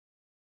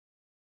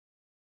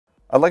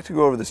I'd like to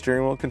go over the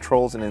steering wheel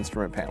controls and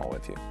instrument panel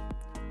with you.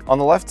 On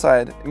the left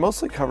side, it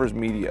mostly covers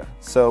media,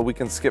 so we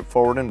can skip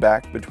forward and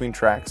back between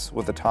tracks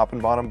with the top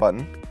and bottom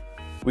button.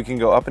 We can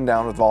go up and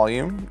down with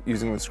volume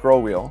using the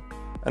scroll wheel,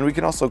 and we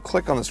can also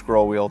click on the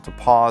scroll wheel to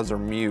pause or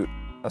mute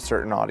a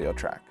certain audio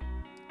track.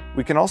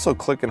 We can also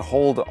click and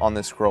hold on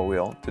this scroll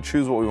wheel to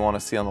choose what we want to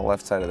see on the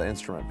left side of the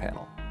instrument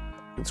panel.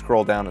 We can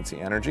scroll down and see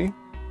energy,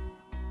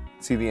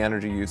 see the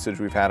energy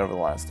usage we've had over the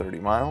last 30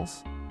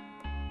 miles.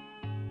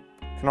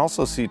 We can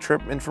also see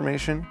trip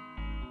information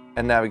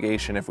and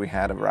navigation if we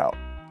had a route.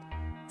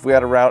 If we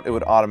had a route, it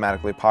would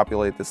automatically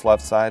populate this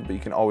left side, but you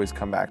can always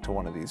come back to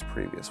one of these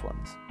previous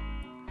ones.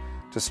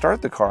 To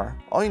start the car,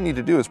 all you need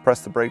to do is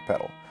press the brake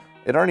pedal.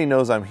 It already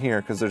knows I'm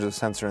here because there's a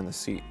sensor in the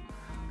seat.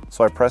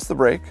 So I press the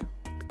brake,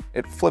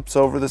 it flips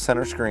over the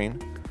center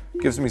screen,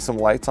 gives me some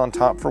lights on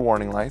top for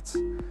warning lights,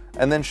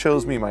 and then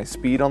shows me my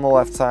speed on the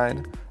left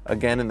side,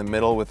 again in the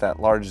middle with that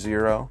large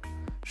 0,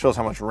 shows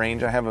how much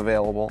range I have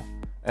available,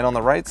 and on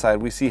the right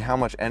side we see how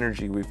much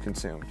energy we've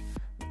consumed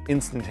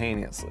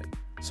instantaneously.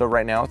 So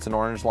right now it's an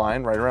orange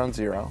line right around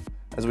 0.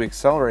 As we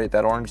accelerate,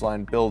 that orange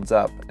line builds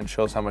up and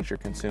shows how much you're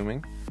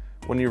consuming.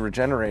 When you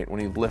regenerate, when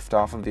you lift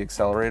off of the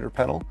accelerator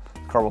pedal,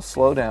 the car will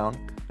slow down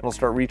and it'll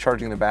start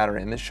recharging the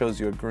battery, and this shows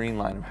you a green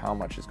line of how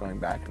much is going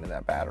back into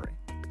that battery.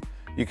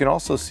 You can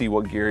also see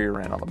what gear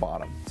you're in on the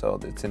bottom. So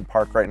it's in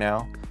park right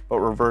now, but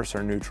reverse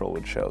or neutral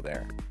would show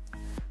there.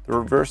 The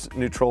reverse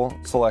neutral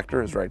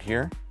selector is right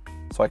here.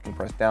 So I can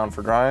press down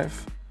for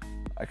drive,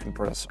 I can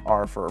press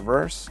R for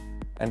reverse,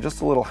 and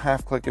just a little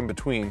half click in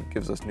between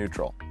gives us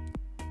neutral.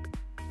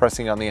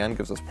 Pressing on the end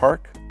gives us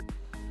park.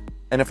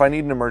 And if I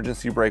need an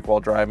emergency brake while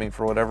driving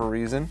for whatever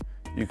reason,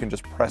 you can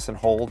just press and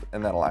hold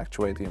and that'll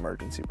actuate the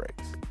emergency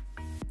brakes.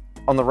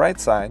 On the right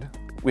side,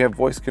 we have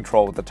voice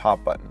control with the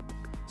top button.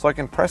 So I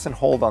can press and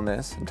hold on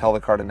this and tell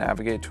the car to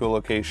navigate to a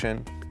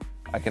location.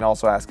 I can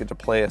also ask it to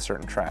play a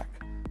certain track.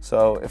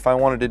 So if I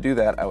wanted to do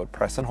that, I would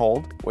press and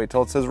hold, wait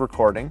till it says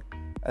recording,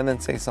 and then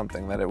say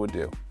something that it would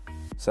do.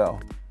 So,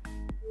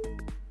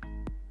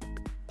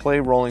 play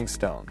Rolling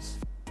Stones.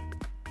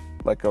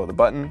 Let go of the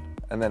button,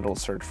 and then it'll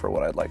search for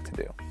what I'd like to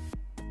do.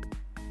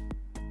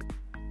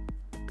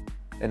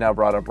 It now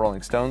brought up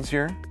Rolling Stones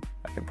here.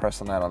 I can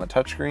press on that on the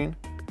touchscreen,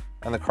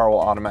 and the car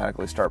will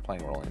automatically start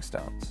playing Rolling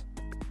Stones.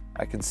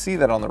 I can see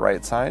that on the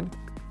right side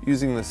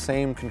using the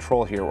same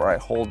control here where I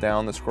hold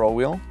down the scroll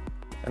wheel,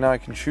 and now I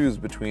can choose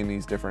between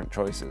these different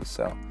choices.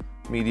 So,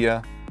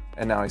 media,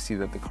 and now I see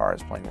that the car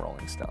is playing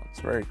Rolling Stones.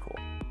 Very cool.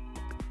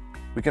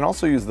 We can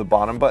also use the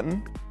bottom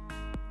button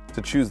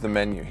to choose the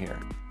menu here.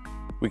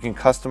 We can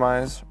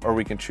customize or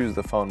we can choose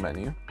the phone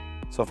menu.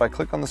 So if I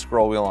click on the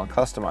scroll wheel on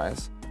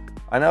customize,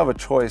 I now have a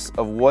choice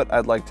of what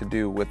I'd like to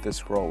do with this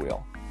scroll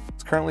wheel.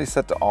 It's currently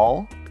set to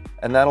all,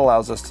 and that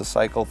allows us to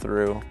cycle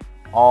through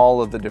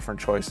all of the different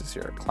choices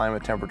here.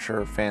 Climate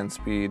temperature, fan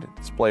speed,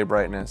 display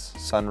brightness,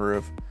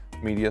 sunroof,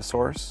 media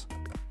source.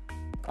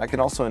 I can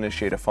also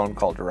initiate a phone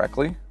call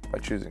directly by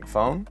choosing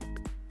phone,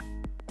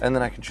 and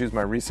then I can choose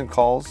my recent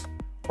calls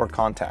or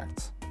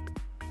contacts.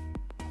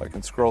 So I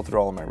can scroll through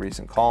all of my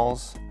recent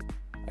calls.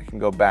 I can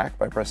go back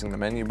by pressing the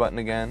menu button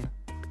again,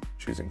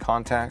 choosing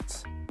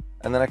contacts,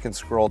 and then I can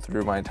scroll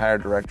through my entire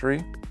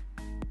directory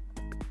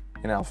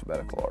in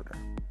alphabetical order.